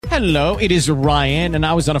Hello, it is Ryan, and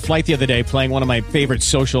I was on a flight the other day playing one of my favorite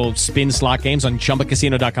social spin slot games on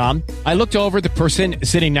ChumbaCasino.com. I looked over at the person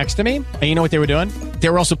sitting next to me, and you know what they were doing? They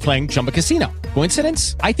were also playing Chumba Casino.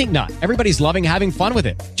 Coincidence? I think not. Everybody's loving having fun with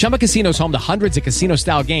it. Chumba Casino is home to hundreds of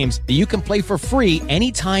casino-style games that you can play for free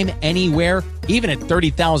anytime, anywhere, even at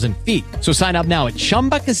 30,000 feet. So sign up now at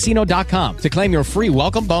ChumbaCasino.com to claim your free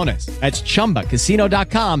welcome bonus. That's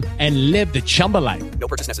ChumbaCasino.com and live the Chumba life. No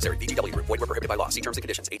purchase necessary. VGW. Void were prohibited by law. See terms and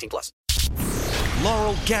conditions. 18+.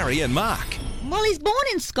 Laurel, Gary and Mark. Well, he's born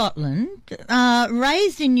in Scotland,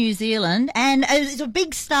 raised in New Zealand, and is a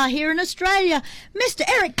big star here in Australia. Mr.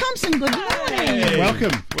 Erik Thompson, good morning. Hey.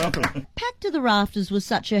 Welcome. Packed to the Rafters was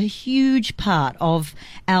such a huge part of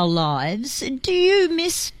our lives. Do you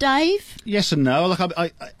miss Dave? Yes and no. Look,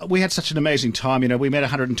 we had such an amazing time. You know, we made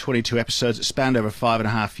 122 episodes. It spanned over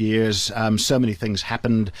 5.5 years. So many things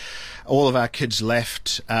happened. All of our kids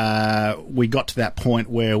left. We got to that point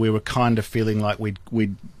where we were kind of feeling like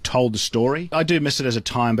we'd told the story. I do miss it as a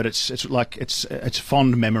time, but it's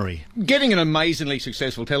fond memory. Getting an amazingly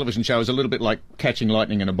successful television show is a little bit like catching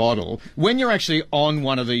lightning in a bottle. When you're actually on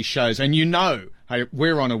one of these shows and you know, hey,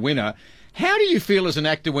 we're on a winner, how do you feel as an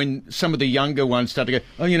actor when some of the younger ones start to go,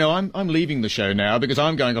 oh, you know, I'm leaving the show now because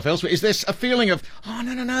I'm going off elsewhere? Is there a feeling of, oh,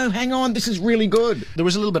 no, hang on, this is really good? There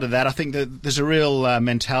was a little bit of that. I think that there's a real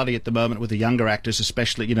mentality at the moment with the younger actors,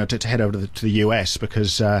 especially, you know, to head over to the US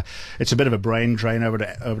because it's a bit of a brain drain over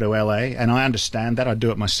to LA, and I understand that. I'd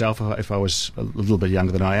do it myself if I was a little bit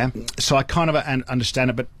younger than I am. So I kind of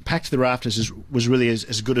understand it, but Packed to the Rafters was really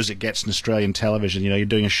as good as it gets in Australian television. You know, you're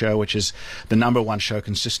doing a show which is the #1 show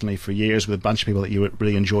consistently for years with a bunch of people that you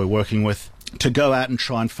really enjoy working with. To go out and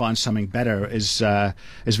try and find something better is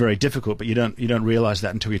very difficult, but you don't realise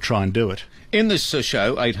that until you try and do it. In this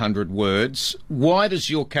show, 800 Words, why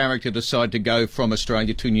does your character decide to go from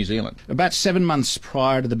Australia to New Zealand? About 7 months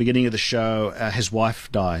prior to the beginning of the show, his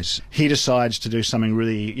wife dies. He decides to do something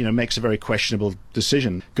really, you know, makes a very questionable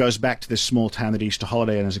decision. Goes back to this small town that he used to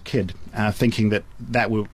holiday in as a kid, thinking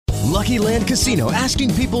that will... Lucky Land Casino,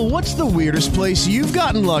 asking people, what's the weirdest place you've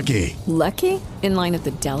gotten lucky? Lucky? In line at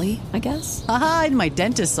the deli, I guess? Aha, in my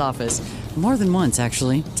dentist's office. More than once,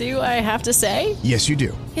 actually. Do I have to say? Yes, you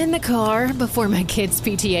do. In the car before my kids'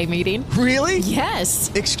 PTA meeting. Really? Yes.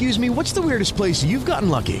 Excuse me, what's the weirdest place you've gotten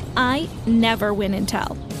lucky? I never win and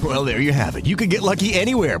tell. Well, there you have it. You can get lucky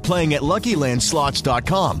anywhere, playing at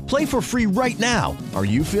LuckyLandSlots.com. Play for free right now. Are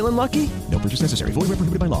you feeling lucky? No purchase necessary. Void where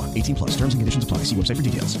prohibited by law. 18+. Terms and conditions apply. See website for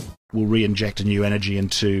details. Will re-inject a new energy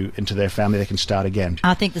into their family. They can start again.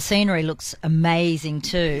 I think the scenery looks amazing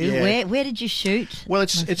too. Yeah. Where did you shoot? Well,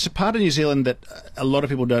 it's a part of New Zealand that a lot of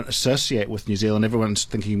people don't associate with New Zealand. Everyone's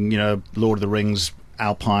thinking, you know, Lord of the Rings,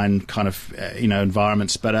 alpine kind of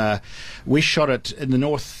environments, but we shot it in the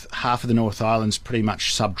north half of the North Island's pretty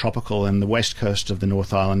much subtropical, and the west coast of the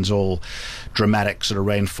North Island's all dramatic sort of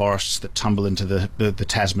rainforests that tumble into the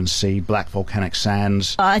Tasman Sea, black volcanic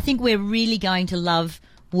sands. I think we're really going to love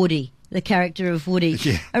Woody, the character of Woody.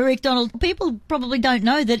 Yeah. Rick Donald, people probably don't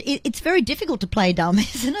know that it's very difficult to play dumb,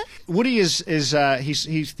 isn't it? Woody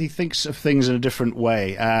he thinks of things in a different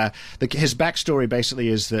way. His backstory basically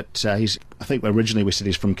is that I think originally we said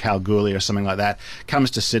he's from Kalgoorlie or something like that,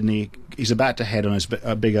 comes to Sydney, he's about to head on his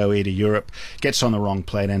big OE to Europe, gets on the wrong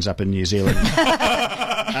plane, ends up in New Zealand.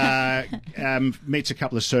 Meets a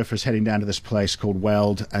couple of surfers heading down to this place called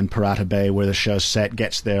Weld and Parata Bay where the show's set,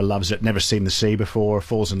 gets there, loves it, never seen the sea before,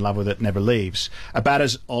 falls in love with it, never leaves. About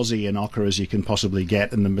as Aussie and ochre as you can possibly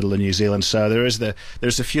get in the middle of New Zealand. So there's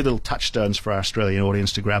a few little touchstones for our Australian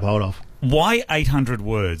audience to grab hold of. Why 800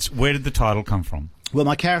 Words? Where did the title come from? Well,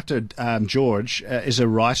 my character, George, is a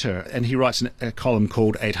writer, and he writes a column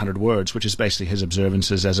called 800 Words, which is basically his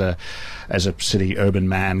observances as a city urban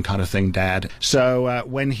man kind of thing, dad. So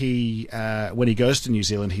when he goes to New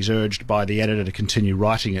Zealand, he's urged by the editor to continue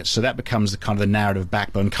writing it. So that becomes the kind of the narrative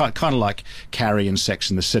backbone, kind of like Carrie in Sex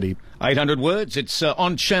and the City. 800 Words. It's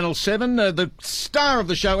on Channel 7. The star of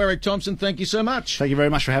the show, Erik Thompson, thank you so much. Thank you very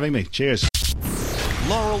much for having me. Cheers.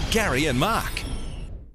 Laurel, Gary and Mark.